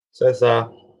Entonces,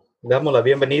 damos la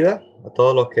bienvenida a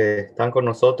todos los que están con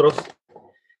nosotros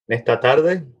en esta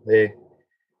tarde.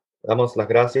 Damos las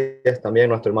gracias también a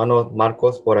nuestro hermano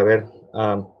Marcos por haber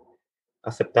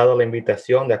aceptado la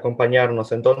invitación de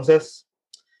acompañarnos. Entonces,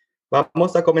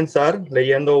 vamos a comenzar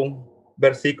leyendo un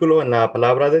versículo en la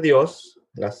palabra de Dios,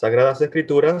 las Sagradas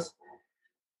Escrituras.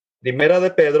 Primera de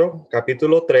Pedro,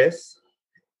 capítulo 3,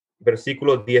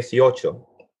 versículo 18.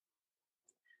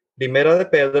 Primera de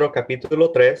Pedro,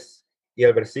 capítulo 3 y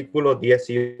el versículo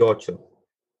 18.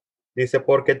 Dice,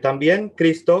 porque también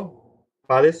Cristo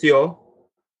padeció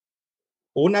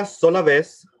una sola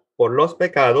vez por los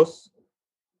pecados,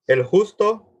 el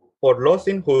justo por los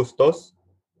injustos,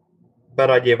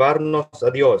 para llevarnos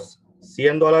a Dios,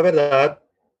 siendo a la verdad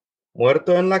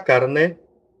muerto en la carne,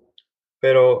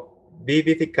 pero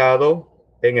vivificado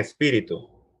en espíritu.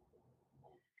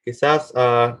 Quizás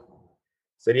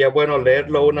sería bueno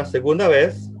leerlo una segunda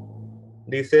vez.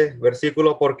 Dice,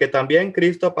 versículo, porque también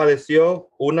Cristo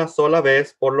padeció una sola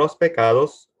vez por los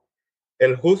pecados,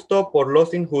 el justo por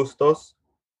los injustos,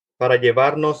 para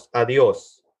llevarnos a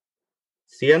Dios,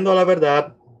 siendo a la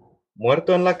verdad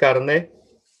muerto en la carne,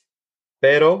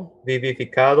 pero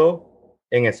vivificado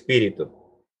en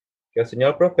espíritu. Que el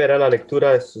Señor prospera la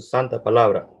lectura de su santa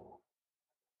palabra.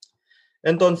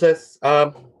 Entonces,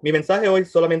 mi mensaje hoy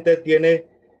solamente tiene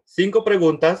 5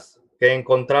 preguntas que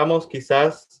encontramos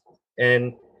quizás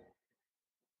en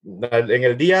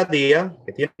el día a día,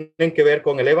 que tienen que ver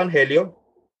con el Evangelio,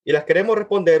 y las queremos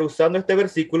responder usando este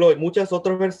versículo y muchos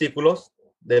otros versículos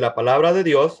de la palabra de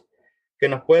Dios que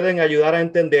nos pueden ayudar a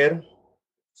entender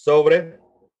sobre,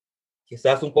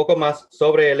 quizás un poco más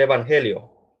sobre el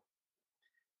Evangelio.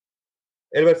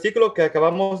 El versículo que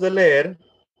acabamos de leer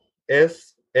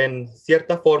es en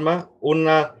cierta forma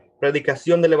una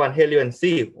predicación del Evangelio en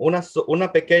sí,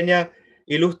 una pequeña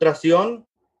ilustración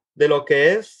de lo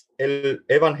que es el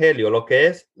Evangelio, lo que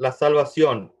es la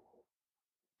salvación.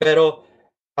 Pero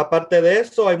aparte de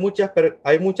eso, hay muchas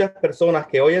personas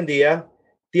que hoy en día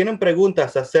tienen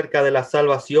preguntas acerca de la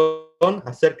salvación,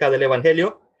 acerca del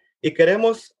Evangelio, y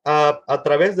queremos a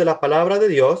través de la palabra de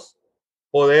Dios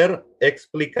poder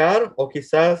explicar o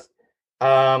quizás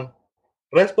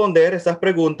responder esas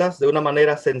preguntas de una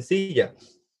manera sencilla.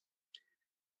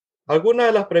 Algunas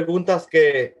de las preguntas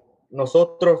que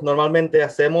nosotros normalmente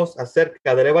hacemos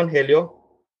acerca del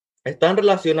Evangelio están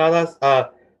relacionadas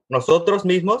a nosotros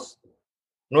mismos,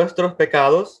 nuestros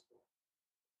pecados,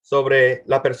 sobre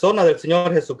la persona del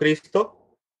Señor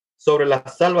Jesucristo, sobre la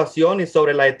salvación y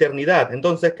sobre la eternidad.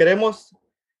 Entonces queremos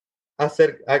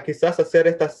quizás hacer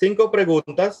estas 5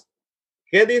 preguntas.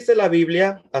 ¿Qué dice la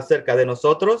Biblia acerca de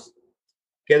nosotros?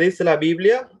 ¿Qué dice la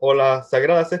Biblia o las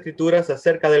Sagradas Escrituras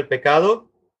acerca del pecado?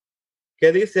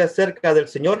 ¿Qué dice acerca del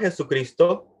Señor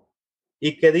Jesucristo?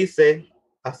 ¿Y qué dice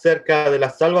acerca de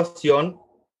la salvación?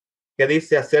 ¿Qué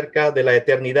dice acerca de la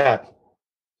eternidad?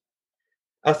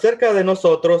 Acerca de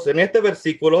nosotros, en este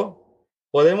versículo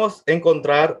podemos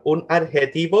encontrar un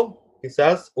adjetivo,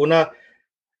 quizás una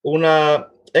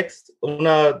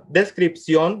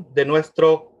descripción de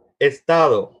nuestro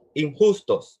estado,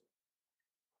 injustos.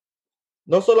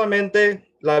 No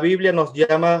solamente la Biblia nos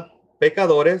llama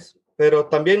pecadores, pero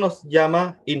también nos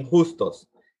llama injustos.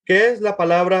 ¿Qué es la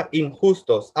palabra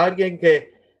injustos? Alguien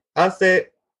que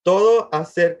hace todo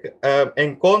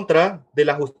en contra de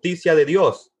la justicia de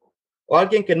Dios, o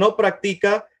alguien que no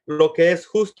practica lo que es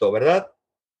justo, ¿verdad?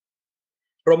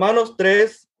 Romanos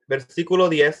 3, versículo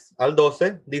 10 al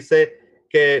 12, dice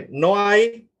que no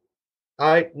hay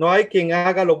quien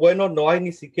haga lo bueno, no hay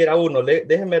ni siquiera uno.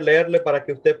 Déjeme leerle para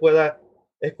que usted pueda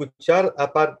escuchar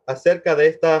acerca de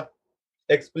esta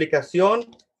explicación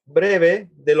breve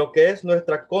de lo que es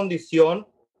nuestra condición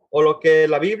o lo que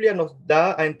la Biblia nos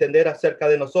da a entender acerca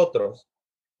de nosotros.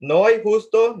 No hay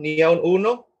justo ni aun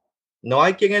uno, no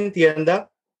hay quien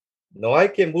entienda, no hay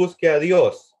quien busque a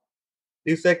Dios.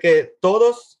 Dice que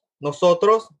todos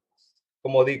nosotros,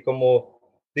 como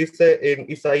dice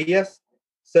en Isaías,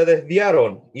 se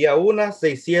desviaron y a una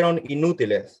se hicieron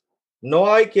inútiles.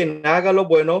 No hay quien haga lo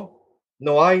bueno,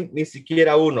 no hay ni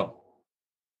siquiera uno.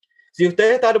 Si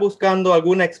usted está buscando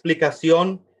alguna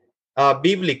explicación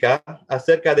bíblica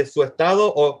acerca de su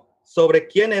estado o sobre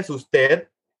quién es usted,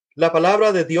 la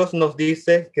palabra de Dios nos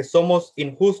dice que somos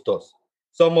injustos,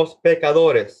 somos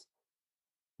pecadores.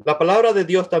 La palabra de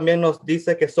Dios también nos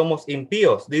dice que somos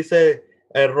impíos. Dice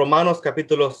Romanos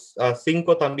capítulo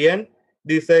 5 también,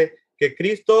 dice que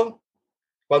Cristo,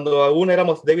 cuando aún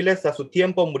éramos débiles, a su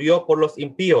tiempo murió por los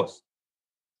impíos.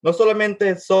 No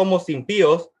solamente somos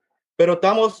impíos, pero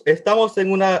estamos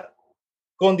en una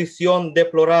condición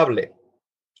deplorable.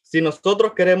 si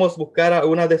nosotros queremos buscar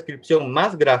una descripción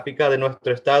más gráfica de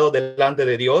nuestro estado delante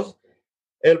de Dios,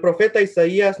 el profeta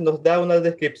Isaías nos da una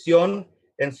descripción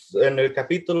en el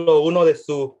capítulo 1 de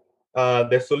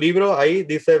su libro. Ahí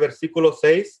dice versículo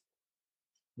 6.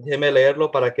 Déjeme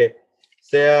leerlo para que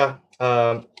sea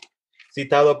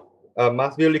citado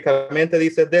más bíblicamente.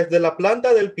 Dice, desde la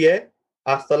planta del pie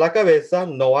hasta la cabeza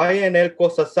no hay en él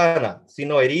cosa sana,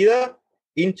 sino herida,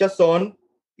 hinchazón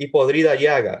y podrida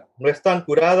llaga. No están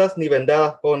curadas ni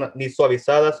vendadas ni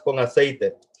suavizadas con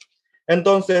aceite.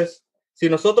 Entonces, si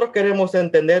nosotros queremos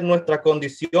entender nuestra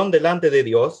condición delante de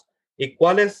Dios y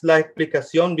cuál es la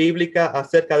explicación bíblica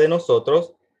acerca de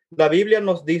nosotros, la Biblia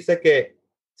nos dice que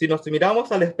si nos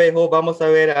miramos al espejo, vamos a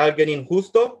ver a alguien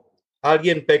injusto,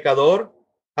 alguien pecador,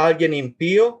 alguien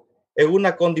impío, en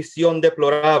una condición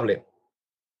deplorable.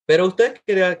 Pero usted,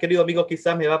 querido amigo,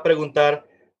 quizás me va a preguntar,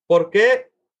 ¿por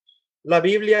qué la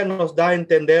Biblia nos da a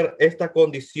entender esta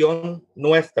condición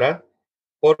nuestra?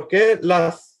 ¿Por qué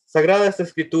las Sagradas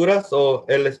Escrituras o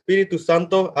el Espíritu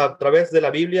Santo a través de la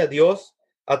Biblia, Dios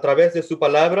a través de su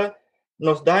palabra,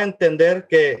 nos da a entender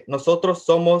que nosotros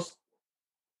somos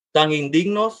tan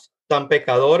indignos, tan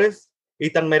pecadores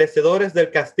y tan merecedores del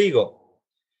castigo?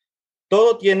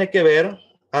 Todo tiene que ver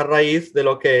a raíz de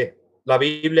lo que la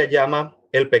Biblia llama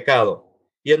el pecado.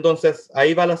 Y entonces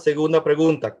ahí va la segunda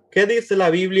pregunta. ¿Qué dice la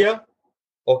Biblia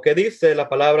o qué dice la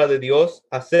palabra de Dios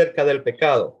acerca del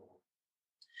pecado?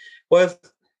 Pues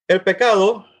el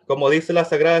pecado, como dice las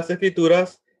Sagradas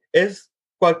Escrituras, es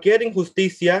cualquier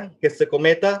injusticia que se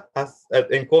cometa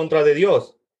en contra de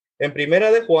Dios. En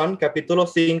Primera de Juan, capítulo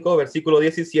 5, versículo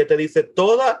 17, dice,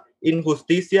 toda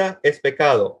injusticia es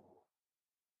pecado.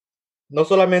 No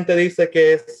solamente dice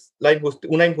que es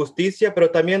una injusticia,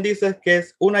 pero también dice que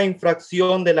es una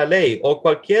infracción de la ley o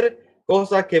cualquier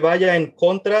cosa que vaya en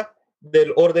contra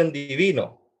del orden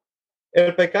divino.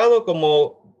 El pecado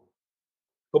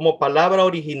como palabra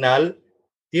original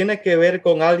tiene que ver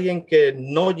con alguien que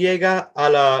no llega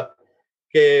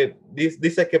que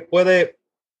dice que puede,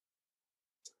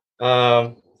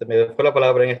 se me fue la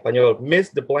palabra en español,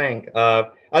 miss the blank,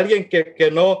 alguien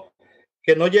que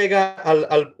no llega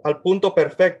al punto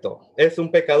perfecto, es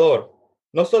un pecador.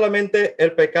 No solamente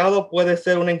el pecado puede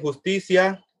ser una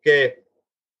injusticia que,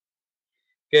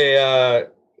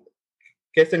 uh,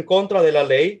 que es en contra de la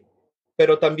ley,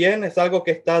 pero también es algo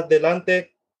que está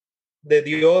delante de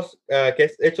Dios, que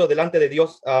es hecho delante de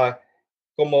Dios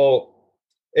como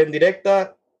en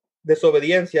directa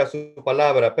desobediencia a su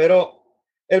palabra. Pero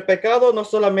el pecado no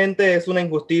solamente es una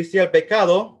injusticia, el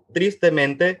pecado,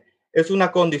 tristemente, es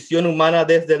una condición humana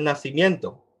desde el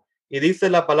nacimiento. Y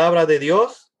dice la palabra de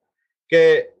Dios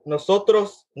que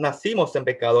nosotros nacimos en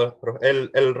pecado.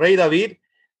 El rey David,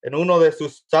 en uno de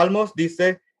sus salmos,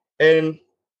 dice, en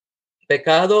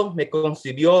pecado me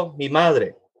concibió mi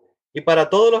madre. Y para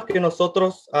todos los que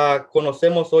nosotros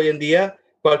conocemos hoy en día,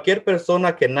 cualquier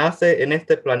persona que nace en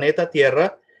este planeta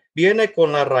Tierra viene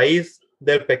con la raíz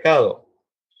del pecado.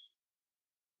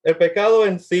 El pecado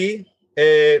en sí,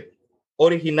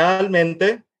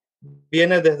 originalmente,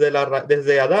 viene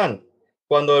desde Adán,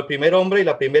 cuando el primer hombre y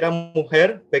la primera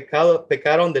mujer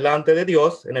pecaron delante de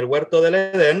Dios en el huerto del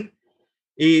Edén.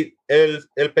 Y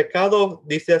el pecado,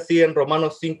 dice así en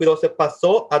Romanos 5:12,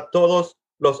 pasó a todos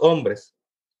los hombres.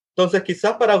 Entonces,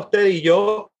 quizás para usted y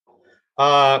yo,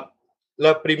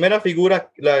 la primera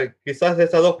figura, quizás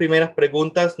esas dos primeras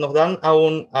preguntas nos dan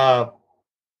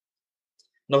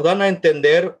nos dan a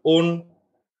entender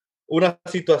una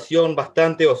situación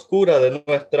bastante oscura de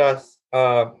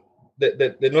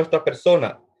de nuestra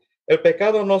persona. El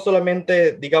pecado no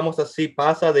solamente, digamos así,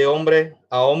 pasa de hombre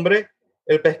a hombre,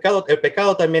 el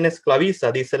pecado también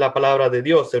esclaviza, dice la palabra de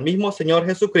Dios. El mismo Señor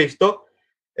Jesucristo,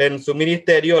 en su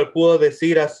ministerio, él pudo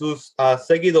decir a sus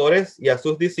seguidores y a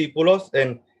sus discípulos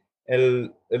en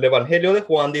el Evangelio de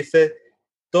Juan, dice,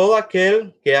 todo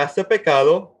aquel que hace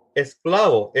pecado,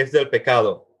 esclavo es del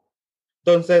pecado.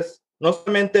 Entonces, no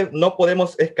solamente no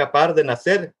podemos escapar de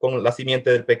nacer con la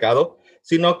simiente del pecado,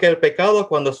 sino que el pecado,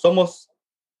 como somos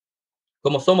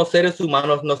seres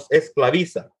humanos, nos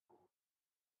esclaviza.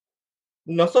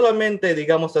 No solamente,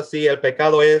 digamos así, el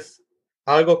pecado es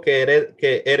algo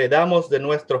que heredamos de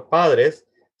nuestros padres,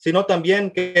 sino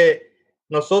también que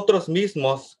nosotros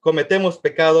mismos cometemos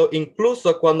pecado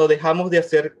incluso cuando dejamos de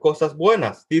hacer cosas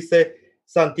buenas. Dice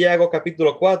Santiago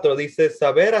capítulo 4, dice,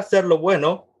 saber hacer lo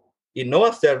bueno y no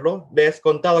hacerlo le es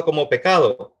contado como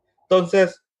pecado.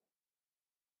 Entonces,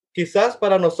 quizás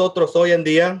para nosotros hoy en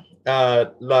día,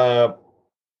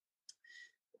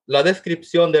 la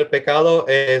descripción del pecado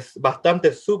es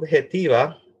bastante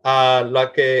subjetiva a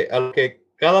lo que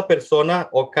cada persona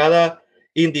o cada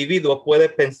individuo puede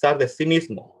pensar de sí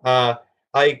mismo.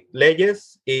 Hay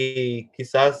leyes y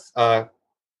quizás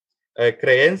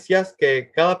creencias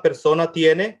que cada persona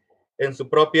tiene en su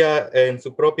propia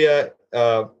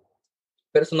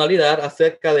personalidad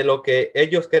acerca de lo que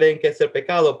ellos creen que es el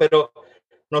pecado, pero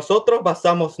nosotros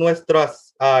basamos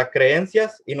nuestras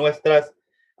creencias y nuestras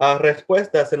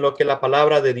respuestas en lo que la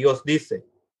palabra de Dios dice.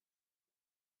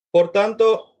 Por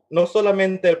tanto, no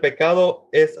solamente el pecado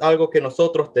es algo que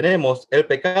nosotros tenemos, el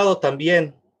pecado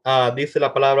también, dice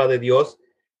la palabra de Dios,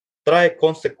 trae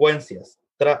consecuencias,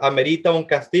 amerita un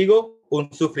castigo,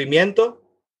 un sufrimiento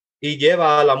y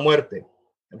lleva a la muerte.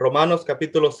 Romanos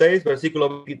capítulo 6,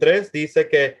 versículo 23 dice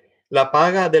que la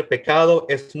paga del pecado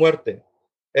es muerte.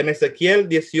 En Ezequiel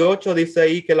 18 dice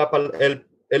ahí que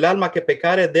el alma que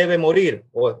pecare debe morir,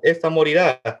 o esta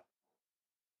morirá.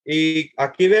 Y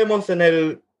aquí vemos en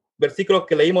el versículo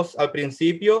que leímos al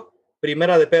principio,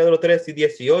 primera de Pedro 3 y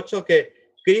 18,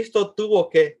 que Cristo tuvo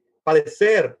que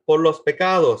padecer por los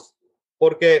pecados,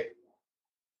 porque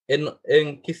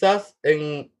quizás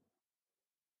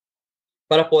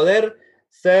para poder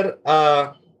ser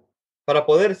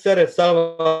el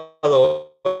Salvador,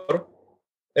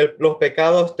 los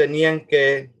pecados tenían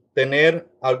que tener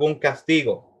algún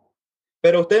castigo.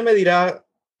 Pero usted me dirá,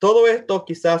 todo esto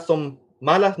quizás son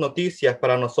malas noticias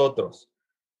para nosotros.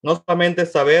 No solamente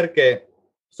saber que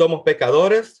somos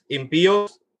pecadores,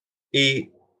 impíos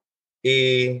y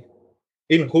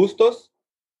injustos,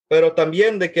 pero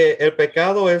también de que el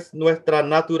pecado es nuestra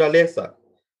naturaleza.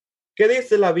 ¿Qué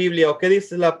dice la Biblia o qué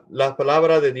dice la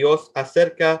palabra de Dios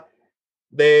acerca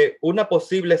de una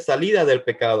posible salida del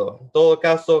pecado? En todo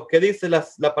caso, ¿qué dice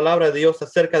la palabra de Dios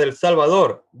acerca del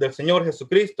Salvador, del Señor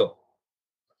Jesucristo?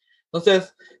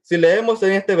 Entonces, si leemos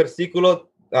en este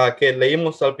versículo que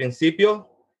leímos al principio,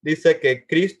 dice que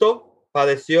Cristo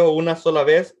padeció una sola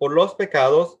vez por los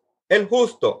pecados, el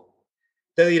justo.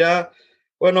 Te dirá,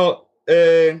 bueno,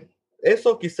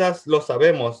 eso quizás lo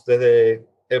sabemos desde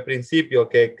el principio,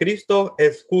 que Cristo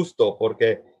es justo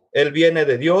porque Él viene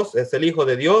de Dios, es el Hijo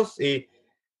de Dios, y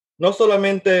no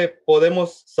solamente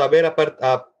podemos saber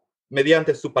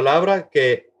mediante su palabra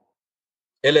que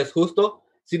Él es justo,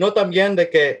 sino también de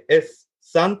que es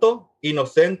santo,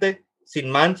 inocente, sin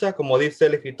mancha, como dice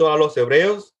el escritor a los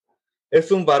Hebreos.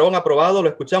 Es un varón aprobado, lo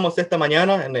escuchamos esta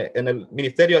mañana en el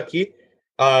ministerio aquí.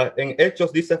 En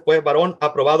Hechos dice fue varón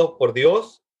aprobado por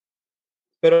Dios.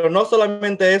 Pero no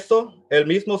solamente eso, el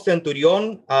mismo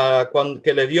centurión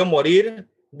que le vio morir,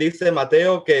 dice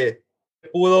Mateo que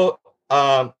pudo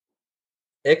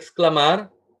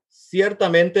exclamar,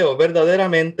 ciertamente o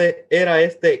verdaderamente era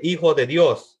este Hijo de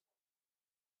Dios.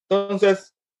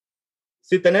 Entonces,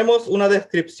 si tenemos una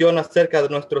descripción acerca de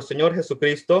nuestro Señor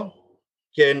Jesucristo,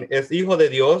 quien es Hijo de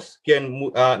Dios,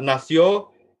 quien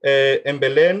nació en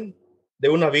Belén de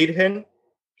una virgen,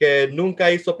 que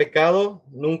nunca hizo pecado,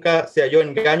 nunca se halló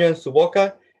engaño en su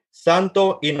boca,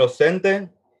 santo, inocente,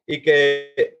 y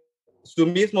que su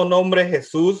mismo nombre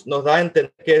Jesús nos da a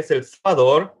entender que es el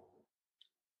Salvador.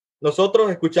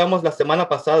 Nosotros escuchamos la semana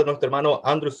pasada de nuestro hermano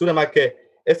Andrew Surema que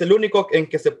es el único en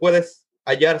que se puede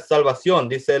hallar salvación,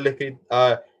 dice él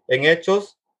en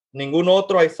Hechos, ningún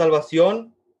otro hay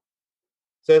salvación.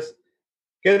 Entonces,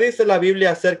 ¿qué dice la Biblia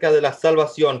acerca de la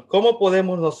salvación? ¿Cómo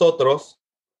podemos nosotros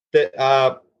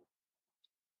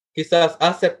quizás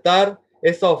aceptar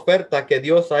esa oferta que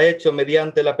Dios ha hecho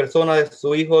mediante la persona de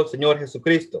su Hijo, el Señor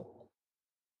Jesucristo?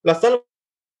 La salvación,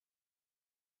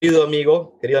 querido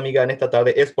amigo, querida amiga, en esta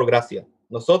tarde es por gracia.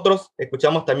 Nosotros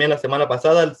escuchamos también la semana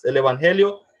pasada el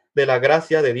Evangelio de la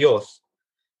gracia de Dios.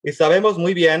 Y sabemos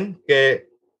muy bien que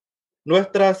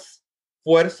nuestras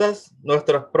fuerzas,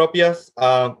 nuestras propias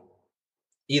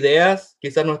ideas,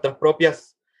 quizás nuestras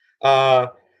propias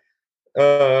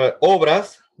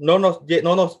obras no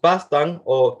nos bastan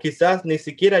o quizás ni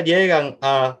siquiera llegan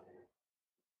a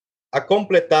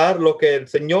completar lo que el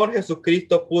Señor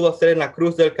Jesucristo pudo hacer en la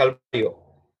cruz del Calvario.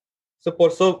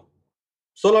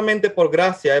 Solamente por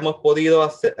gracia hemos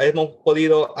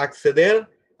podido acceder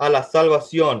a la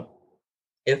salvación.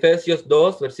 Efesios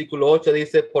 2, versículo 8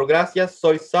 dice, por gracia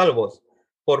sois salvos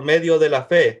por medio de la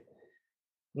fe.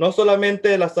 No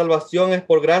solamente la salvación es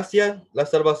por gracia, la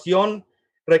salvación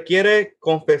requiere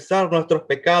confesar nuestros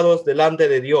pecados delante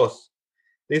de Dios.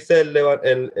 Dice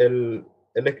el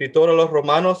escritor a los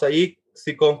Romanos ahí,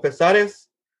 si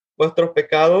confesares vuestros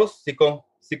pecados,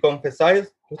 si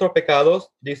confesáis vuestros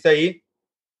pecados, dice ahí,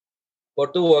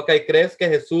 por tu boca y crees que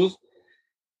Jesús,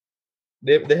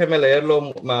 déjeme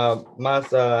leerlo más.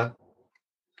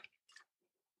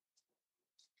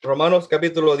 Romanos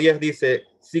capítulo 10 dice,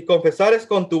 si confesares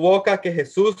con tu boca que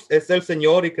Jesús es el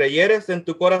Señor y creyeres en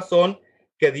tu corazón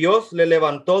que Dios le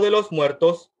levantó de los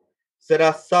muertos,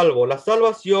 será salvo. La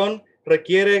salvación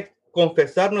requiere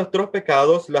confesar nuestros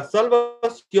pecados. La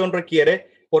salvación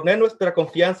requiere poner nuestra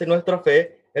confianza y nuestra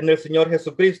fe en el Señor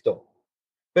Jesucristo.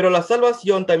 Pero la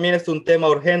salvación también es un tema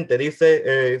urgente.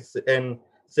 Dice en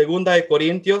Segunda de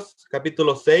Corintios,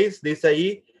 capítulo 6, dice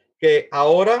ahí que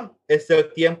ahora es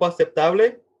el tiempo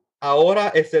aceptable, ahora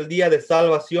es el día de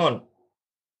salvación.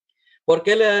 ¿Por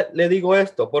qué le digo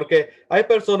esto? Porque hay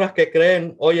personas que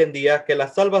creen hoy en día que la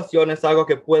salvación es algo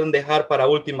que pueden dejar para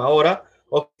última hora,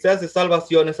 o quizás la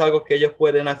salvación es algo que ellos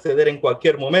pueden acceder en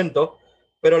cualquier momento,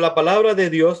 pero la palabra de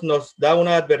Dios nos da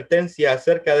una advertencia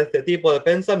acerca de este tipo de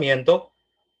pensamiento,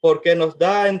 porque nos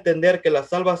da a entender que la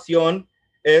salvación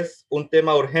es un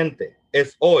tema urgente,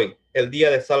 es hoy el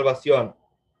día de salvación.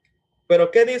 Pero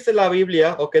 ¿qué dice la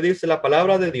Biblia o qué dice la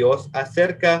palabra de Dios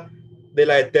acerca de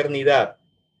la eternidad?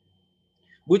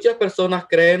 Muchas personas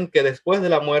creen que después de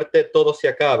la muerte todo se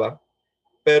acaba,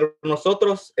 pero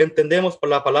nosotros entendemos por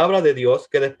la palabra de Dios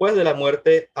que después de la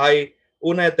muerte hay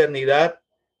una eternidad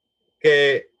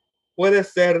que puede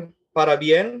ser para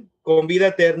bien, con vida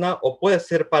eterna, o puede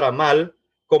ser para mal,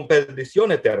 con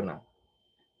perdición eterna.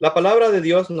 La palabra de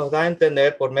Dios nos da a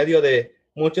entender por medio de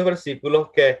muchos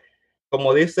versículos que,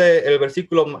 como dice el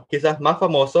versículo quizás más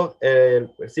famoso,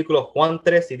 el versículo Juan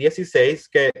 3:16,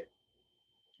 que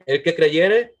el que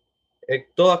creyere,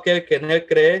 todo aquel que en él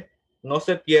cree, no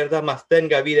se pierda, mas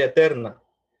tenga vida eterna.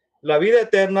 La vida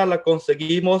eterna la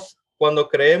conseguimos cuando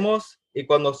creemos y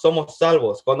cuando somos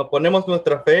salvos, cuando ponemos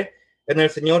nuestra fe en el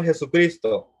Señor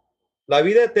Jesucristo. La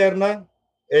vida eterna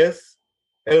es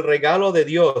el regalo de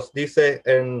Dios, dice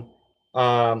en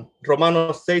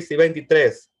Romanos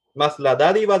 6:23. Mas la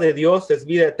dádiva de Dios es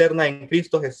vida eterna en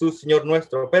Cristo Jesús, Señor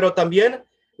nuestro. Pero también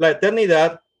la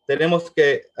eternidad tenemos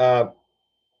que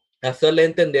hacerle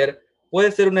entender,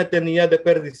 puede ser una eternidad de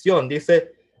perdición.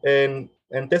 Dice en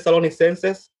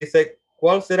Tesalonicenses, dice,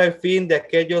 ¿cuál será el fin de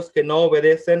aquellos que no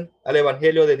obedecen al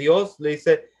evangelio de Dios? Le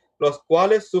dice, los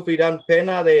cuales sufrirán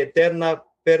pena de eterna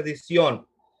perdición.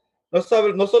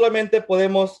 No solamente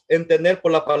podemos entender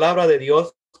por la palabra de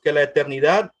Dios que la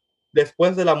eternidad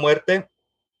después de la muerte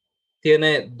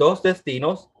tiene dos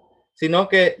destinos, sino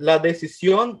que la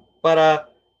decisión para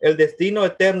el destino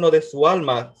eterno de su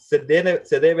alma se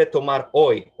debe tomar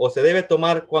hoy, o se debe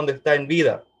tomar cuando está en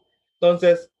vida.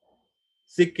 Entonces,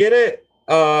 si quiere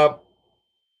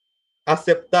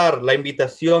aceptar la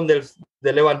invitación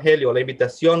del Evangelio, la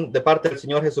invitación de parte del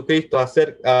Señor Jesucristo a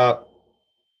hacer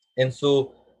en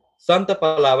su santa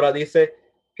palabra, dice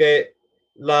que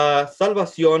la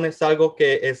salvación es algo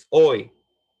que es hoy,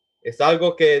 es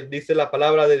algo que dice la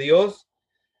palabra de Dios.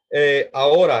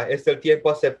 Ahora es el tiempo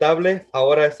aceptable,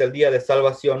 ahora es el día de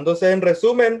salvación. Entonces, en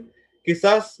resumen,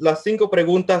 quizás las 5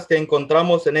 preguntas que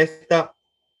encontramos en este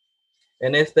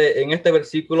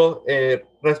versículo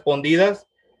respondidas,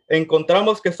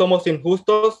 encontramos que somos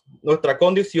injustos, nuestra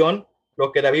condición,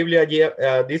 lo que la Biblia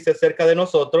dice acerca de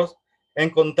nosotros.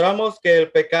 Encontramos que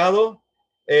el pecado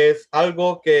es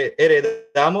algo que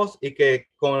heredamos y que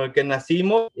con el que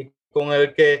nacimos y con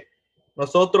el que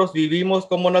nosotros vivimos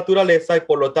como naturaleza, y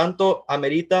por lo tanto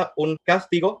amerita un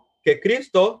castigo que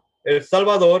Cristo, el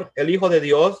Salvador, el Hijo de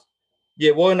Dios,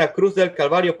 llevó en la cruz del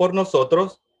Calvario por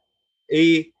nosotros.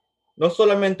 Y no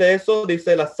solamente eso,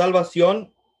 dice la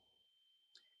salvación,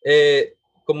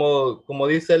 como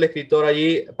dice el escritor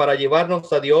allí, para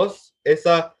llevarnos a Dios,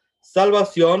 esa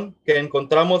salvación que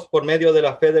encontramos por medio de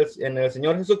la fe en el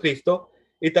Señor Jesucristo.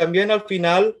 Y también al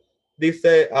final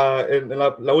dice en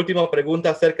la última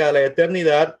pregunta acerca de la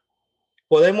eternidad,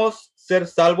 podemos ser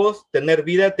salvos, tener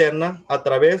vida eterna a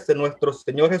través de nuestro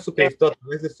Señor Jesucristo, a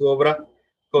través de su obra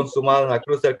consumada en la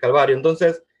cruz del Calvario.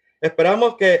 Entonces,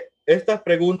 esperamos que estas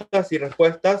preguntas y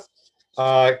respuestas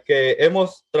que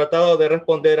hemos tratado de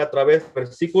responder a través de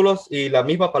versículos y la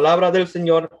misma palabra del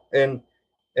Señor en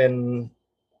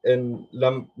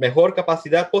la mejor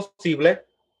capacidad posible,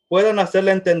 puedan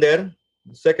hacerle entender.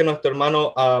 Sé que nuestro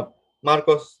hermano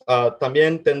Marcos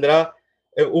también tendrá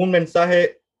un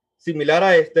mensaje similar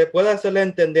a este, puede hacerle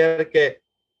entender que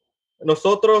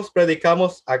nosotros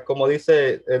predicamos, como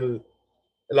dice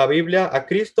la Biblia, a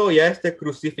Cristo y a este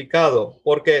crucificado,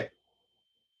 porque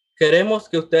queremos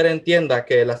que usted entienda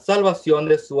que la salvación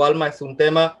de su alma es un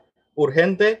tema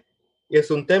urgente y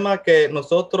es un tema que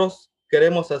nosotros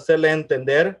queremos hacerle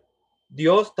entender.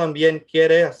 Dios también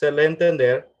quiere hacerle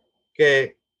entender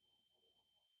que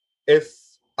es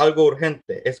algo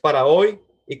urgente, es para hoy,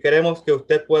 y queremos que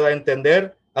usted pueda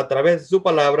entender a través de su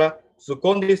palabra su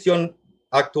condición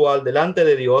actual delante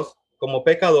de Dios como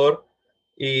pecador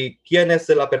y quién es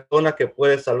la persona que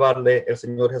puede salvarle, el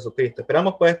Señor Jesucristo.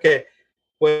 Esperamos pues que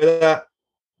pueda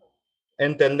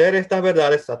entender estas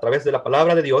verdades a través de la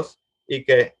palabra de Dios y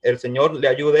que el Señor le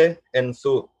ayude en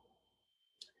su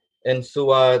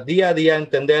día a día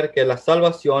entender que la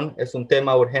salvación es un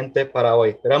tema urgente para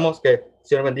hoy. Esperamos que el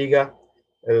Señor bendiga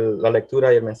la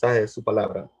lectura y el mensaje de su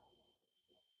palabra.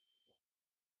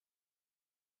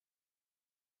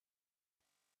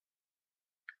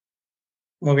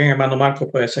 Muy bien, hermano Marcos,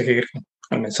 puede seguir con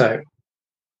el mensaje.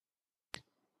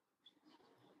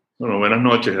 Bueno, buenas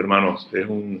noches, hermanos. Es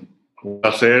un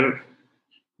placer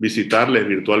visitarles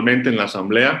virtualmente en la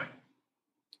asamblea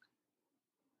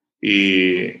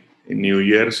y en New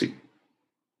Jersey.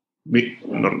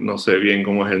 No sé bien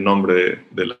cómo es el nombre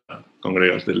de la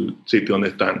congregación, del sitio donde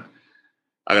están.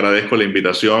 Agradezco la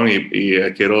invitación y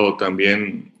quiero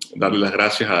también darle las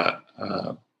gracias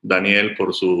a Daniel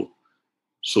por su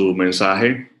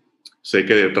mensaje. Sé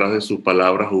que detrás de sus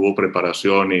palabras hubo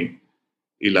preparación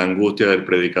y la angustia del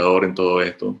predicador en todo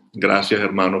esto. Gracias,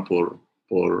 hermano,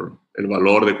 por el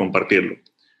valor de compartirlo.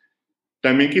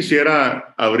 También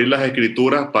quisiera abrir las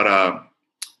escrituras para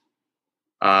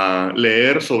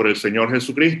leer sobre el Señor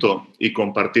Jesucristo y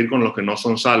compartir con los que no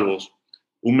son salvos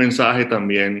un mensaje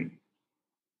también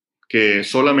que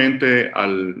solamente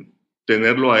al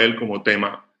tenerlo a Él como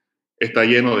tema está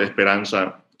lleno de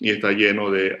esperanza y está lleno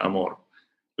de amor.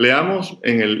 Leamos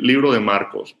en el libro de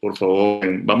Marcos, por favor.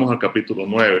 Vamos al capítulo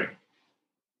 9.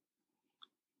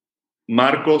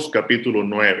 Marcos, capítulo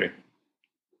 9.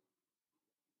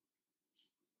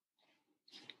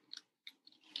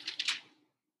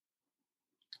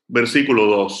 Versículo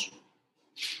 2.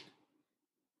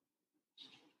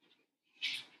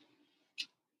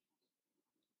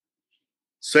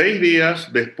 Seis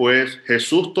días después,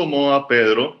 Jesús tomó a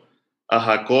Pedro, a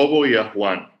Jacobo y a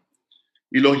Juan,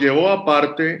 y los llevó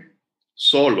aparte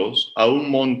solos a un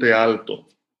monte alto,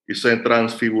 y se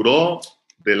transfiguró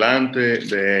delante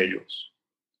de ellos.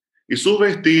 Y sus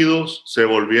vestidos se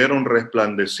volvieron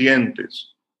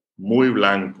resplandecientes, muy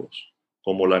blancos,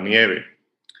 como la nieve,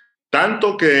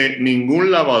 tanto que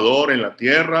ningún lavador en la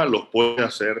tierra los puede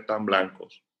hacer tan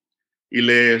blancos. Y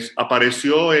les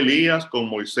apareció Elías con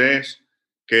Moisés,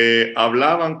 que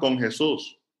hablaban con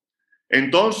Jesús.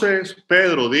 Entonces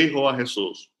Pedro dijo a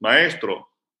Jesús: Maestro,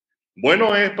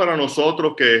 bueno es para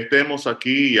nosotros que estemos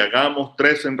aquí y hagamos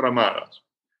 3 enramadas,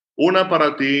 una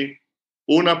para ti,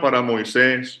 una para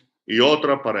Moisés y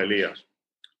otra para Elías,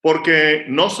 porque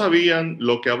no sabían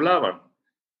lo que hablaban,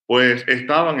 pues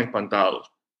estaban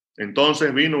espantados.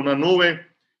 Entonces vino una nube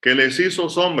que les hizo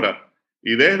sombra,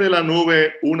 y desde la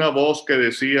nube una voz que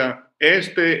decía: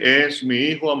 Este es mi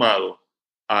Hijo amado,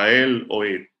 a él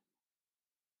oíd.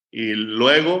 Y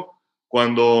luego,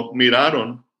 cuando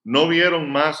miraron, no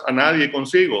vieron más a nadie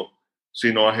consigo,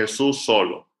 sino a Jesús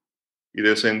solo. Y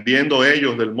descendiendo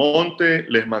ellos del monte,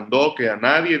 les mandó que a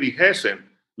nadie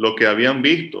dijesen lo que habían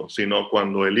visto, sino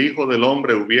cuando el Hijo del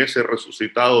Hombre hubiese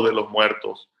resucitado de los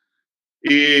muertos.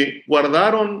 Y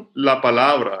guardaron la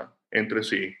palabra entre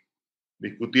sí,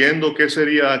 discutiendo qué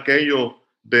sería aquello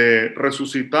de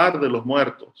resucitar de los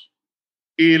muertos.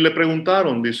 Y le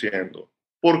preguntaron diciendo: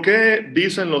 ¿por qué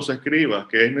dicen los escribas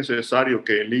que es necesario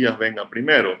que Elías venga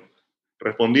primero?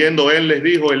 Respondiendo él les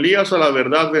dijo: Elías a la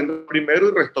verdad vendrá primero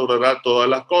y restaurará todas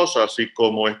las cosas, y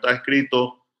como está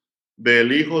escrito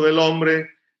del Hijo del Hombre,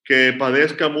 que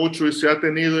padezca mucho y sea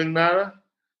tenido en nada.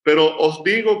 Pero os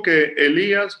digo que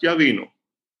Elías ya vino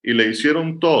y le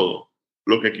hicieron todo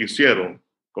lo que quisieron,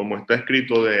 como está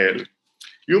escrito de él.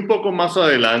 Y un poco más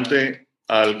adelante,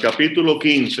 al capítulo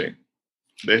 15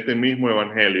 de este mismo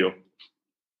evangelio,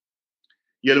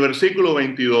 y el versículo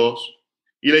 22,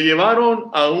 y le llevaron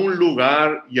a un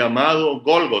lugar llamado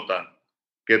Gólgota,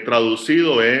 que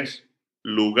traducido es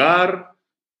lugar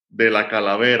de la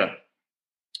calavera.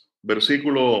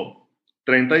 Versículo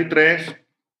 33,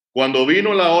 cuando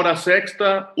vino la hora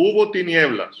sexta, hubo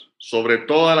tinieblas sobre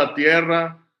toda la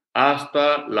tierra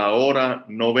hasta la hora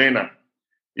novena.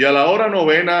 Y a la hora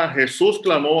novena Jesús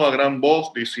clamó a gran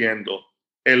voz diciendo: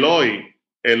 Eloi,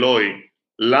 Eloi,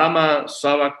 lama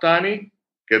sabactani,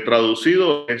 que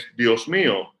traducido es: Dios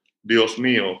mío,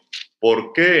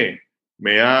 ¿por qué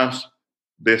me has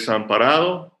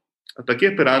desamparado? Hasta aquí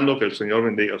esperando que el Señor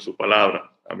bendiga su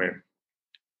palabra. Amén.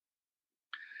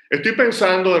 Estoy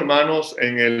pensando, hermanos,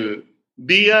 en el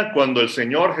día cuando el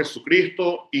Señor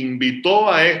Jesucristo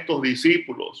invitó a estos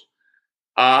discípulos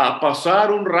a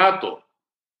pasar un rato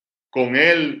con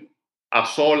Él a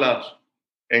solas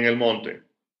en el monte.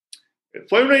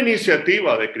 Fue una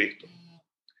iniciativa de Cristo.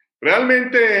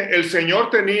 Realmente el Señor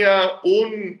tenía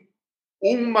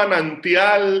un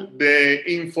manantial de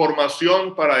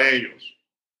información para ellos.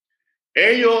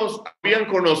 Ellos habían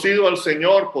conocido al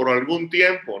Señor por algún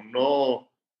tiempo, no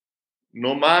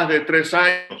no más de 3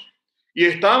 años. Y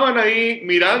estaban ahí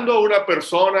mirando a una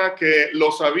persona que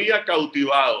los había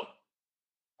cautivado.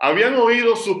 Habían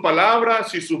oído sus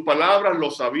palabras y sus palabras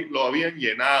lo habían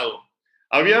llenado.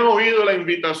 Habían oído la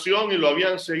invitación y lo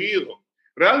habían seguido.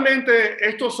 Realmente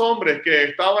estos hombres que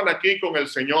estaban aquí con el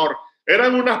Señor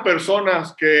eran unas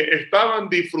personas que estaban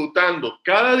disfrutando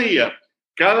cada día,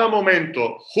 cada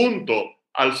momento junto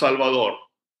al Salvador.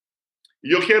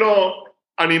 Yo quiero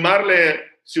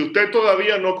animarle, si usted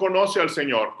todavía no conoce al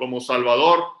Señor como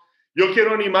Salvador, yo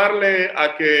quiero animarle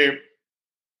a que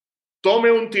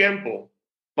tome un tiempo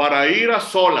para ir a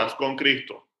solas con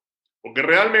Cristo. Porque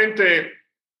realmente,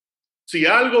 si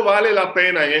algo vale la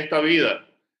pena en esta vida,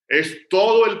 es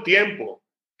todo el tiempo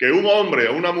que un hombre,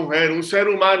 una mujer, un ser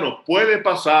humano puede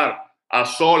pasar a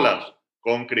solas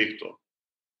con Cristo.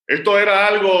 Esto era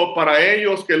algo para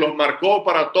ellos que los marcó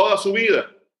para toda su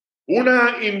vida.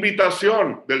 Una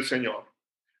invitación del Señor,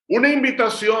 una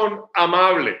invitación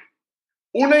amable,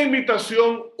 una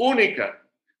invitación única.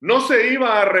 No se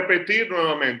iba a repetir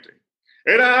nuevamente.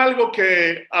 Era algo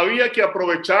que había que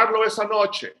aprovecharlo esa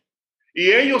noche.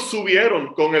 Y ellos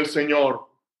subieron con el Señor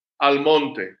al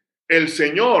monte. El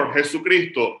Señor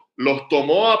Jesucristo los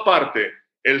tomó aparte.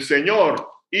 El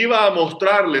Señor iba a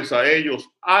mostrarles a ellos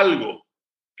algo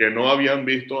que no habían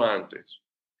visto antes.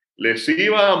 Les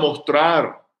iba a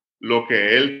mostrar lo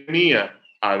que Él tenía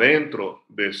adentro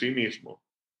de sí mismo.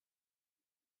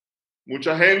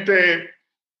 Mucha gente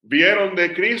vieron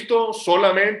de Cristo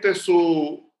solamente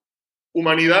su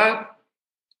humanidad.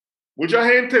 Mucha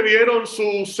gente vieron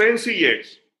su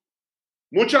sencillez.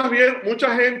 Mucha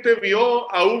gente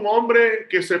vio a un hombre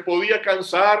que se podía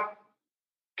cansar,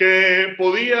 que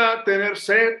podía tener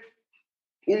sed,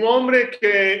 un hombre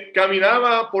que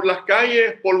caminaba por las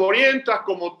calles polvorientas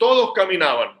como todos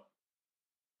caminaban.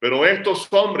 Pero estos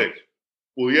hombres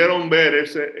pudieron ver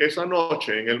esa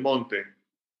noche en el monte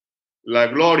la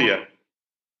gloria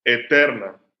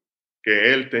eterna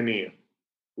que él tenía.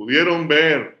 Pudieron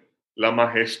ver la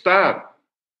majestad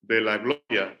de la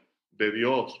gloria de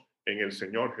Dios en el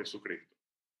Señor Jesucristo.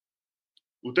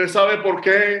 Usted sabe por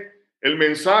qué el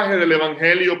mensaje del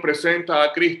Evangelio presenta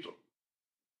a Cristo.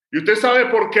 Y usted sabe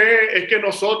por qué es que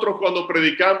nosotros cuando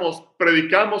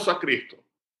predicamos a Cristo.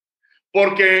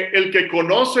 Porque el que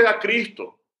conoce a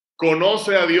Cristo,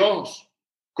 conoce a Dios,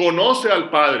 conoce al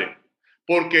Padre,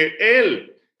 porque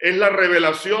Él es la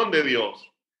revelación de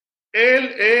Dios.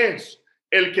 Él es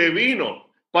el que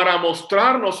vino para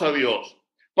mostrarnos a Dios,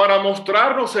 para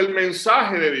mostrarnos el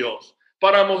mensaje de Dios,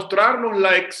 para mostrarnos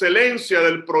la excelencia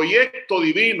del proyecto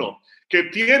divino que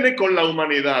tiene con la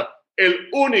humanidad. El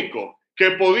único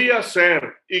que podía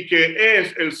ser y que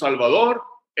es el Salvador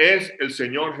es el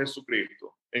Señor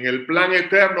Jesucristo. En el plan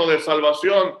eterno de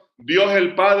salvación, Dios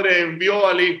el Padre envió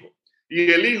al Hijo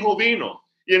y el Hijo vino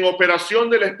y en operación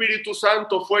del Espíritu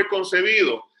Santo fue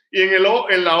concebido y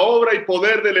en la obra y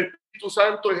poder del Espíritu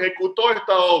Santo ejecutó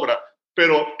esta obra.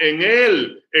 Pero en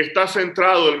Él está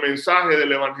centrado el mensaje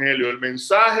del Evangelio, el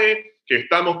mensaje que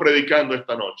estamos predicando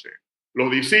esta noche.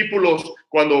 Los discípulos,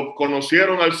 cuando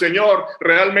conocieron al Señor,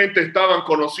 realmente estaban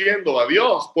conociendo a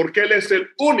Dios, porque Él es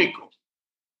el único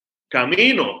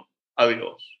camino a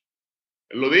Dios.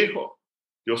 Él lo dijo: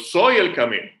 yo soy el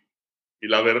camino y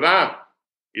la verdad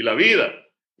y la vida,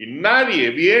 y nadie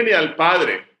viene al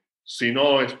Padre si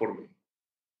no es por mí.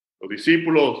 Los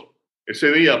discípulos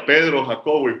ese día, Pedro,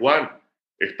 Jacobo y Juan,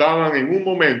 estaban en un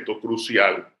momento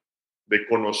crucial de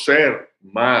conocer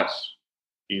más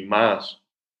y más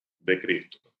de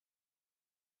Cristo.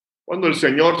 Cuando el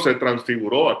Señor se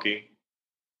transfiguró aquí,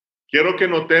 quiero que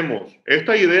notemos,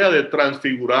 esta idea de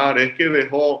transfigurar es que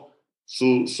dejó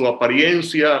su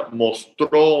apariencia,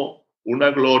 mostró una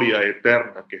gloria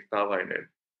eterna que estaba en él.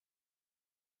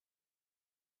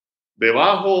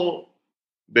 Debajo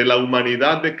de la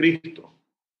humanidad de Cristo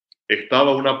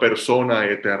estaba una persona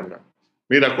eterna.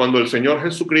 Mira, cuando el Señor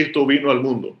Jesucristo vino al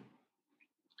mundo,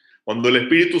 cuando el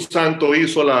Espíritu Santo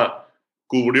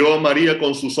cubrió a María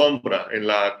con su sombra en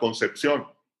la concepción,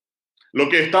 lo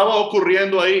que estaba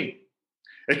ocurriendo ahí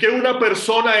es que una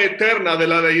persona eterna de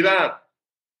la deidad,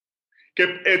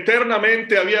 que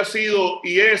eternamente había sido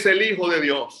y es el Hijo de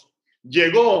Dios,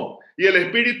 llegó y el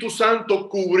Espíritu Santo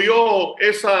cubrió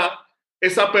esa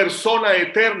persona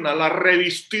eterna, la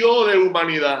revistió de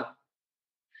humanidad.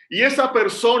 Y esa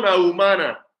persona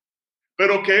humana,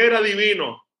 pero que era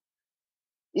divino,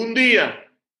 un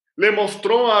día le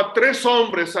mostró a 3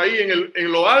 hombres ahí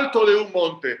en lo alto de un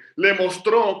monte, le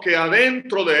mostró que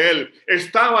adentro de él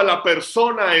estaba la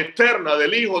persona eterna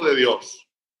del Hijo de Dios.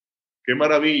 ¡Qué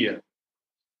maravilla!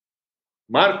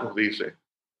 Marcos dice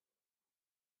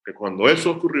que cuando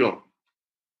eso ocurrió,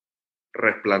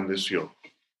 resplandeció.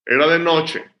 Era de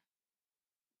noche,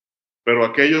 pero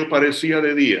aquello parecía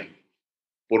de día,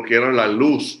 porque era la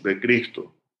luz de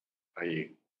Cristo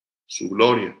allí, su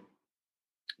gloria.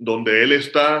 Donde Él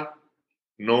está,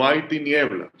 no hay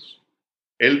tinieblas.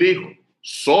 Él dijo,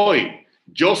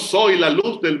 yo soy la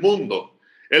luz del mundo.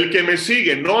 El que me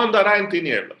sigue no andará en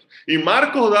tinieblas. Y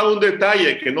Marcos da un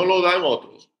detalle que no lo dan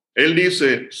otros. Él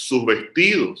dice, sus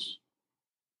vestidos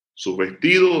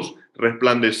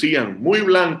resplandecían muy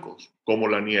blancos como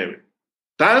la nieve,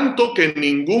 tanto que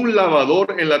ningún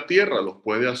lavador en la tierra los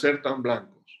puede hacer tan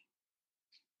blancos.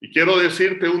 Y quiero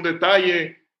decirte un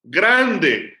detalle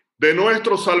grande de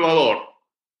nuestro Salvador.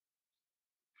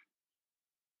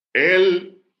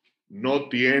 Él no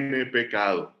tiene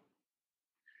pecado.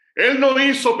 Él no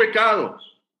hizo pecado.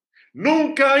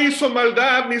 Nunca hizo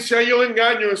maldad ni se halló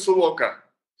engaño en su boca.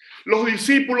 Los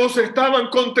discípulos estaban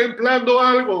contemplando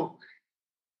algo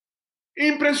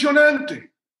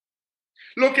impresionante.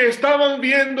 Lo que estaban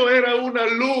viendo era una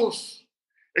luz.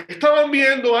 Estaban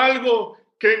viendo algo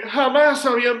que jamás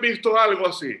habían visto algo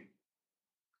así.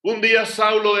 Un día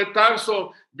Saulo de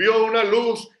Tarso vio una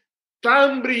luz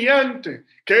tan brillante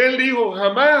que él dijo,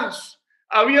 jamás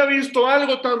había visto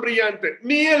algo tan brillante.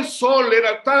 Ni el sol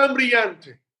era tan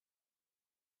brillante.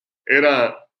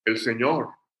 Era el Señor,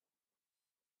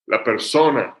 la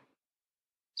persona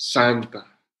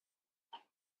santa,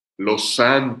 lo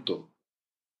santo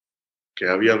que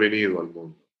había venido al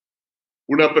mundo.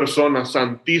 Una persona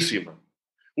santísima,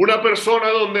 una persona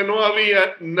donde no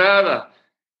había nada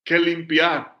que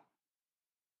limpiar.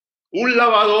 Un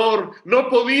lavador no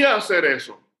podía hacer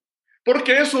eso,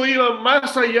 porque eso iba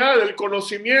más allá del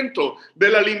conocimiento de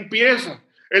la limpieza.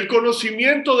 El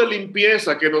conocimiento de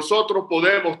limpieza que nosotros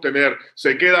podemos tener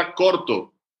se queda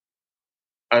corto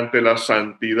ante la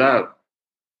santidad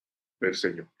del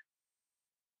Señor.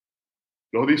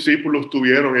 Los discípulos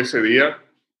tuvieron ese día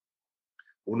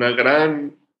una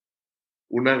gran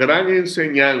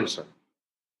enseñanza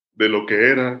de lo que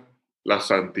era la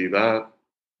santidad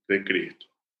de Cristo.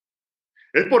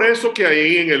 Es por eso que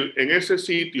ahí en ese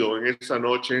sitio, en esa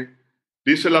noche,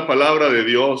 dice la palabra de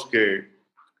Dios que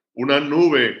una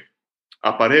nube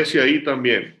aparece ahí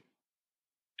también,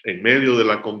 en medio de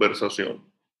la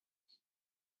conversación.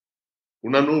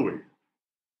 Una nube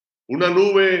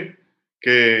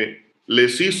que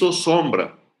les hizo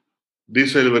sombra,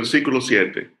 dice el versículo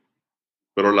 7,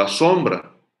 pero la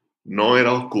sombra no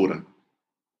era oscura,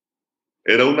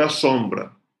 era una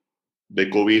sombra de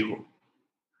cobijo,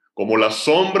 como la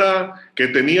sombra que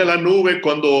tenía la nube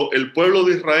cuando el pueblo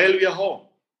de Israel viajó.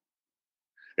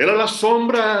 Era la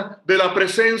sombra de la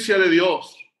presencia de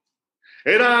Dios.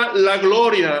 Era la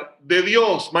gloria de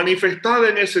Dios manifestada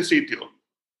en ese sitio.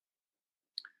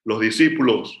 Los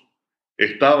discípulos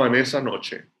estaban esa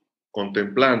noche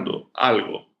contemplando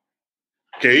algo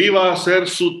que iba a ser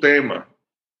su tema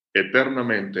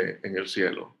eternamente en el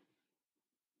cielo.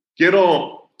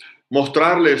 Quiero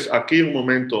mostrarles aquí un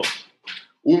momento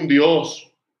un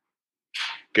Dios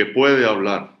que puede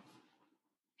hablar,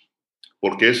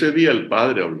 porque ese día el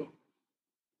Padre habló.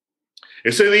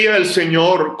 Ese día el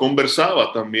Señor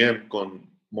conversaba también con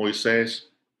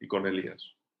Moisés y con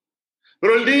Elías.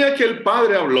 Pero el día que el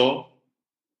Padre habló,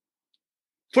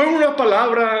 fue una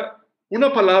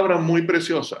palabra muy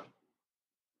preciosa.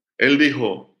 Él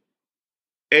dijo,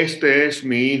 este es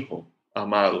mi Hijo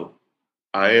amado,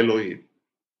 a él oíd.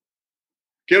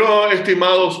 Quiero,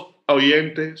 estimados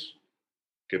oyentes,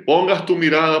 que pongas tu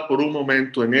mirada por un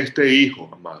momento en este Hijo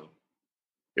amado,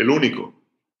 el único,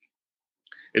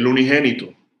 el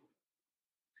unigénito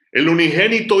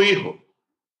Hijo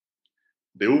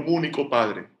de un único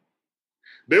Padre,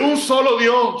 de un solo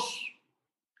Dios,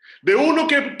 de uno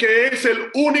que es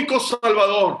el único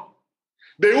Salvador,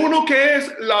 de uno que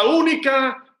es la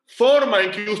única forma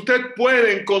en que usted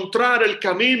puede encontrar el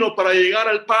camino para llegar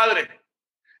al Padre,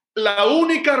 la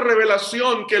única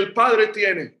revelación que el Padre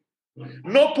tiene.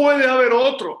 No puede haber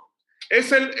otro.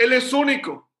 Él es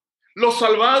único. Los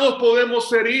salvados podemos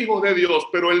ser hijos de Dios,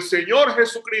 pero el Señor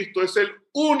Jesucristo es el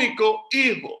único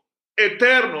Hijo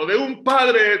eterno, de un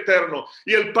Padre eterno.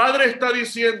 Y el Padre está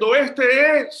diciendo,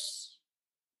 este es.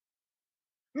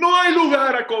 No hay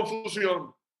lugar a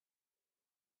confusión.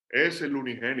 Es el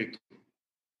unigénito.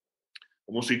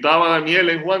 Como citaba Daniel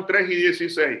en Juan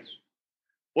 3:16.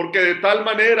 Porque de tal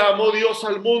manera amó Dios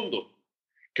al mundo,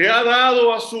 que ha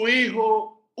dado a su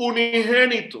Hijo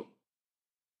unigénito.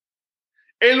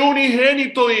 El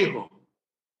unigénito Hijo,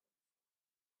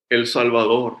 el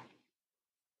Salvador,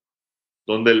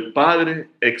 donde el Padre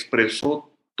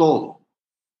expresó todo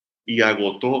y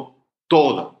agotó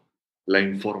toda la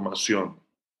información.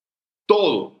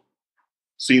 Todo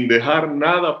sin dejar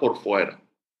nada por fuera,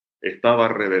 estaba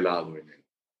revelado en él.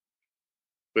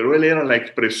 Pero él era la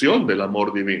expresión del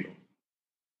amor divino,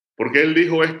 porque él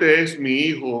dijo, este es mi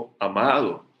Hijo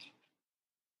amado.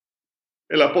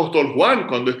 El apóstol Juan,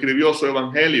 cuando escribió su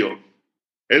evangelio,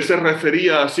 él se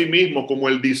refería a sí mismo como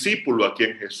el discípulo a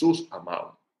quien Jesús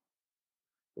amaba.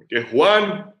 Porque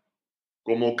Juan,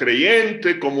 como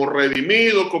creyente, como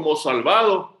redimido, como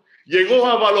salvado, llegó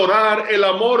a valorar el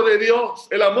amor de Dios,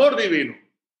 el amor divino.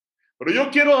 Pero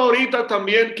yo quiero ahorita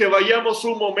también que vayamos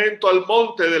un momento al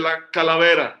monte de la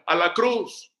calavera, a la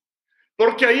cruz.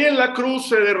 Porque ahí en la cruz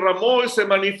se derramó y se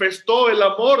manifestó el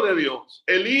amor de Dios.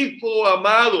 El Hijo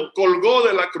amado colgó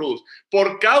de la cruz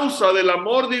por causa del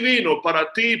amor divino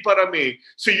para ti y para mí.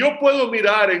 Si yo puedo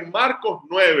mirar en Marcos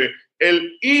 9,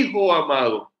 el Hijo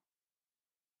amado,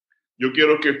 yo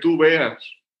quiero que tú veas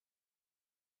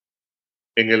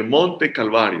en el monte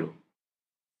Calvario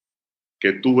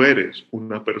que tú eres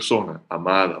una persona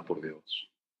amada por Dios.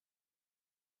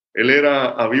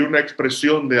 Había una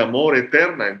expresión de amor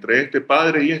eterna entre este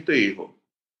padre y este hijo.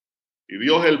 Y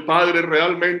Dios el Padre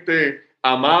realmente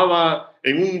amaba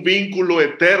en un vínculo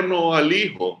eterno al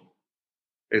Hijo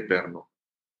eterno.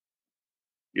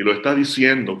 Y lo está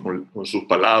diciendo con sus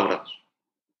palabras.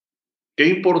 Qué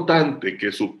importante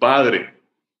que su Padre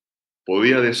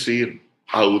podía decir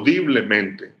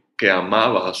audiblemente que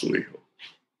amaba a su Hijo.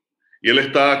 Y Él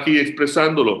está aquí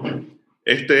expresándolo.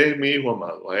 Este es mi Hijo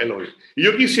amado, a Él hoy. Y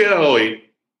yo quisiera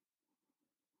hoy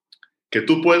que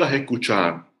tú puedas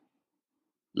escuchar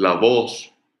la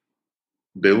voz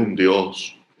de un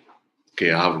Dios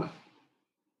que habla.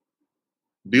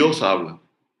 Dios habla.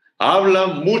 Habla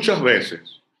muchas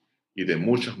veces y de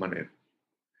muchas maneras.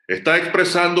 Está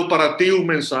expresando para ti un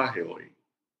mensaje hoy.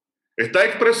 Está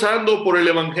expresando por el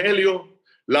Evangelio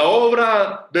la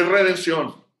obra de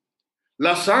redención,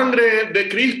 la sangre de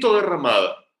Cristo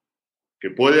derramada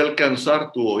que puede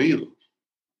alcanzar tu oído.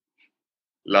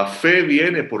 La fe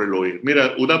viene por el oír.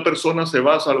 Mira, una persona se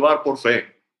va a salvar por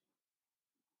fe,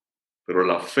 pero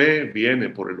la fe viene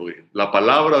por el oír. La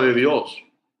palabra de Dios,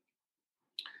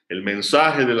 el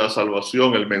mensaje de la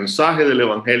salvación, el mensaje del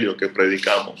Evangelio que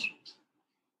predicamos,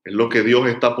 es lo que Dios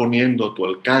está poniendo a tu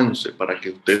alcance para que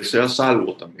usted sea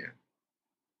salvo también.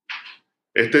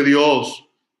 Este Dios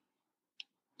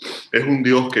es un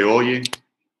Dios que oye,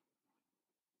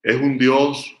 es un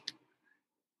Dios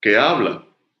que habla,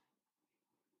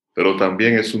 pero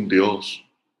también es un Dios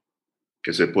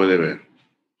que se puede ver.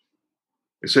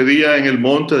 Ese día en el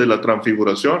monte de la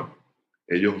transfiguración,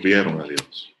 ellos vieron a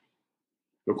Dios.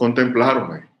 Lo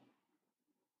contemplaron ahí.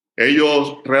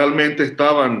 Ellos realmente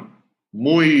estaban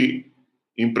muy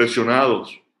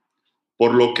impresionados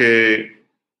por lo que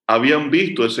habían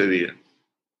visto ese día.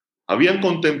 Habían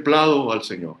contemplado al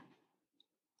Señor.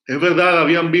 Es verdad,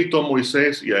 habían visto a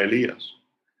Moisés y a Elías.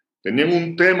 Tenían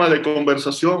un tema de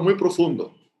conversación muy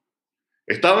profundo.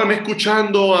 Estaban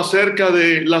escuchando acerca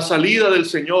de la salida del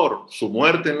Señor, su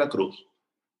muerte en la cruz.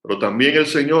 Pero también el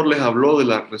Señor les habló de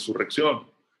la resurrección.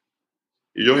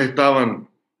 Ellos estaban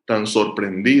tan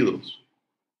sorprendidos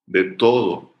de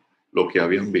todo lo que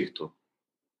habían visto.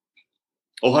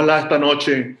 Ojalá esta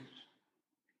noche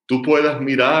tú puedas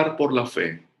mirar por la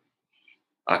fe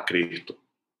a Cristo.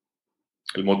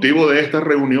 El motivo de esta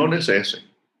reunión es ese,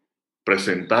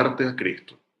 presentarte a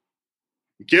Cristo.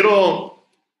 Y quiero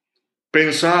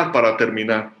pensar para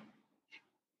terminar,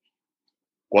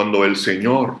 cuando el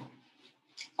Señor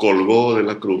colgó de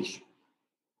la cruz,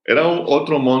 era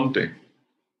otro monte,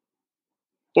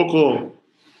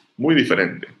 muy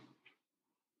diferente.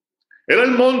 Era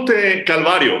el monte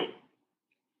Calvario,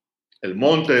 el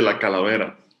monte de la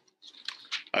calavera.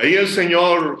 Ahí el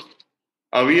Señor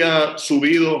había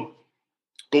subido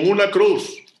con una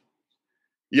cruz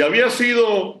y había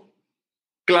sido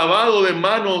clavado de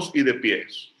manos y de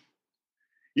pies.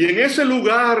 Y en ese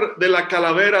lugar de la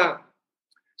calavera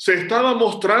se estaba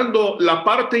mostrando la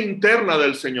parte interna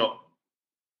del Señor.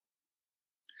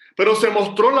 Pero se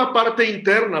mostró la parte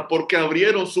interna porque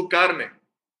abrieron su carne,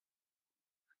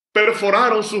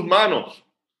 perforaron sus manos,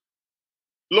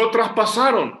 lo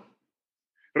traspasaron.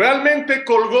 Realmente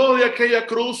colgó de aquella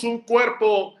cruz un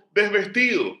cuerpo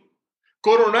desvestido,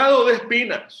 coronado de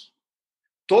espinas.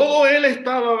 Todo él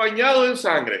estaba bañado en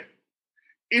sangre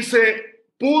y se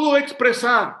pudo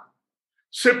expresar,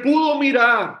 se pudo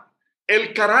mirar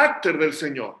el carácter del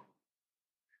Señor.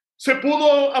 Se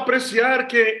pudo apreciar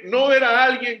que no era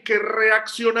alguien que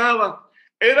reaccionaba,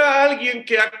 era alguien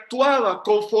que actuaba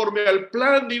conforme al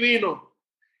plan divino.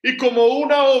 Y como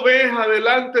una oveja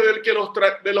delante del que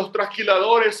de los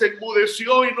trasquiladores se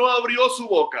enmudeció y no abrió su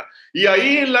boca. Y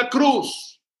ahí en la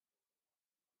cruz,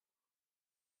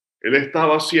 Él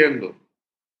estaba haciendo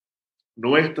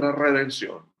nuestra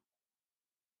redención.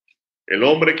 El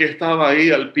hombre que estaba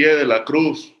ahí al pie de la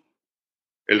cruz,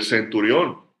 el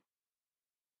centurión,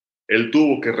 él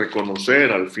tuvo que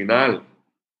reconocer al final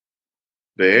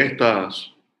de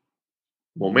estos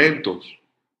momentos.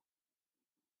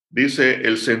 Dice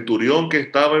el centurión que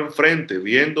estaba enfrente,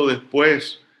 viendo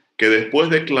después que después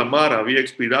de clamar había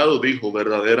expirado, dijo,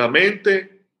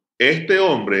 verdaderamente este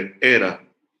hombre era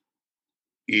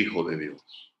hijo de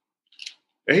Dios.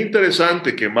 Es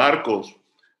interesante que Marcos,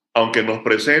 aunque nos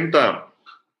presenta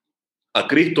a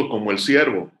Cristo como el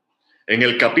siervo, en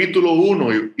el capítulo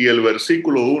 1 y el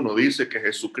versículo 1 dice que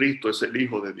Jesucristo es el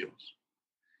Hijo de Dios.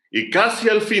 Y casi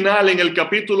al final, en el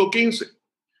capítulo 15,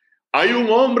 hay un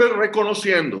hombre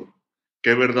reconociendo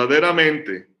que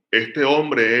verdaderamente este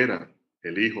hombre era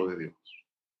el Hijo de Dios.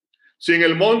 Si en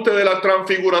el monte de la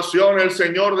transfiguración el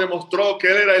Señor demostró que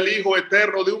Él era el Hijo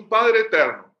eterno de un Padre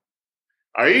eterno,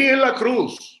 ahí en la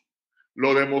cruz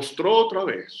lo demostró otra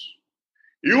vez.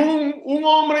 Y un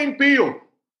hombre impío,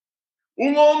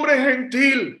 un hombre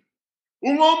gentil,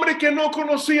 un hombre que no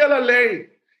conocía la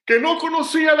ley, que no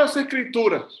conocía las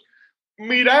escrituras,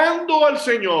 mirando al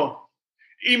Señor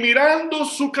y mirando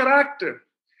su carácter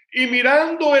y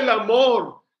mirando el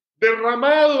amor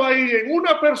derramado ahí en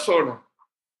una persona,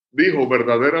 dijo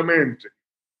verdaderamente,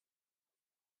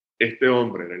 este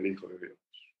hombre era el Hijo de Dios.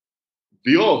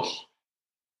 Dios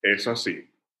es así.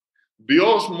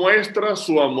 Dios muestra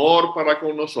su amor para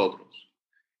con nosotros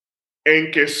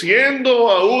en que siendo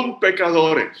aún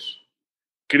pecadores,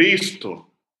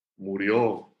 Cristo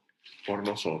murió por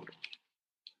nosotros.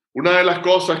 Una de las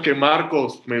cosas que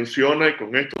Marcos menciona, y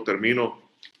con esto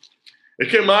termino, es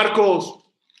que Marcos,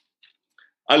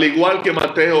 al igual que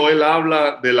Mateo, él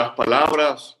habla de las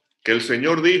palabras que el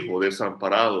Señor dijo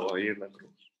desamparado ahí en la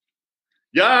cruz.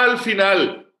 Ya al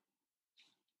final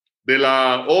de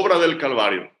la obra del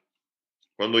Calvario,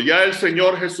 cuando ya el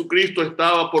Señor Jesucristo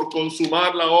estaba por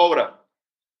consumar la obra,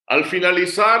 al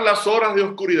finalizar las horas de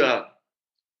oscuridad,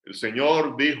 el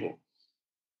Señor dijo,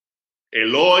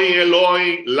 Eloi,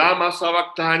 Eloi, lama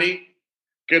sabactani,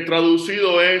 que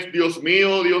traducido es, Dios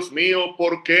mío,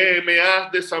 ¿por qué me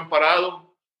has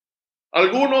desamparado?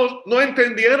 Algunos no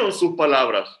entendieron sus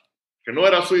palabras, que no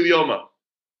era su idioma.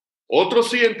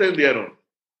 Otros sí entendieron.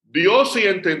 Dios sí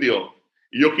entendió.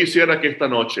 Y yo quisiera que esta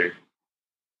noche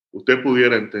usted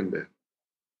pudiera entender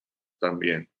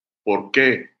también por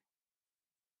qué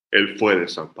Él fue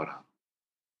desamparado.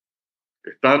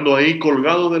 Estando ahí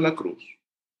colgado de la cruz,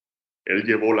 Él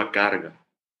llevó la carga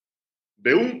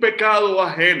de un pecado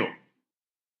ajeno,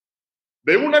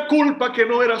 de una culpa que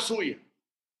no era suya.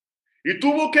 Y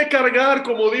tuvo que cargar,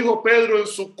 como dijo Pedro, en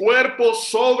su cuerpo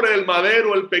sobre el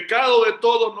madero el pecado de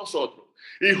todos nosotros.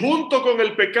 Y junto con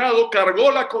el pecado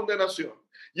cargó la condenación.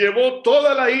 Llevó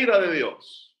toda la ira de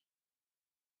Dios.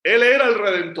 Él era el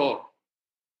Redentor.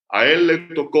 A Él le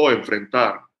tocó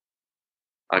enfrentar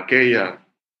aquella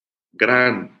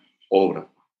gran obra.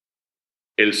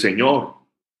 El Señor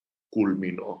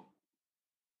culminó.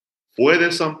 Fue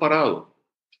desamparado.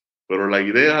 Pero la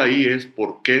idea ahí es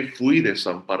 ¿por qué fui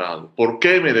desamparado? ¿Por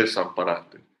qué me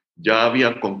desamparaste? Ya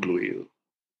había concluido.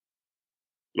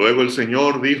 Luego el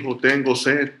Señor dijo, tengo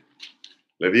sed.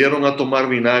 Le dieron a tomar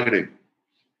vinagre.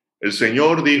 El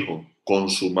Señor dijo,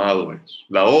 consumado es.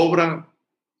 La obra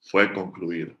fue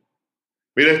concluida.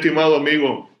 Mira, estimado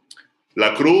amigo,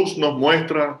 la cruz nos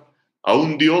muestra a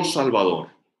un Dios salvador.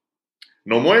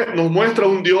 Nos muestra a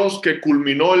un Dios que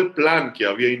culminó el plan que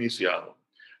había iniciado.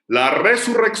 La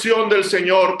resurrección del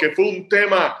Señor, que fue un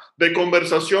tema de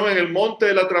conversación en el monte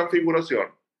de la transfiguración,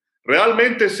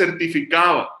 realmente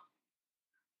certificaba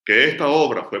que esta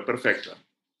obra fue perfecta,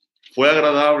 fue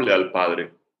agradable al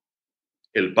Padre.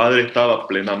 El Padre estaba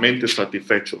plenamente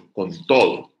satisfecho con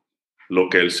todo lo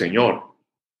que el Señor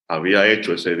había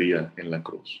hecho ese día en la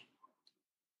cruz.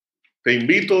 Te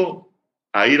invito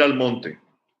a ir al monte,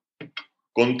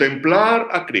 contemplar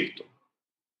a Cristo,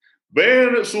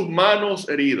 ver sus manos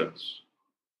heridas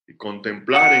y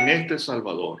contemplar en este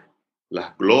Salvador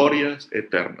las glorias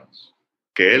eternas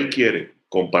que Él quiere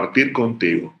compartir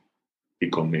contigo y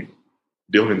conmigo.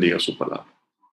 Dios bendiga su palabra.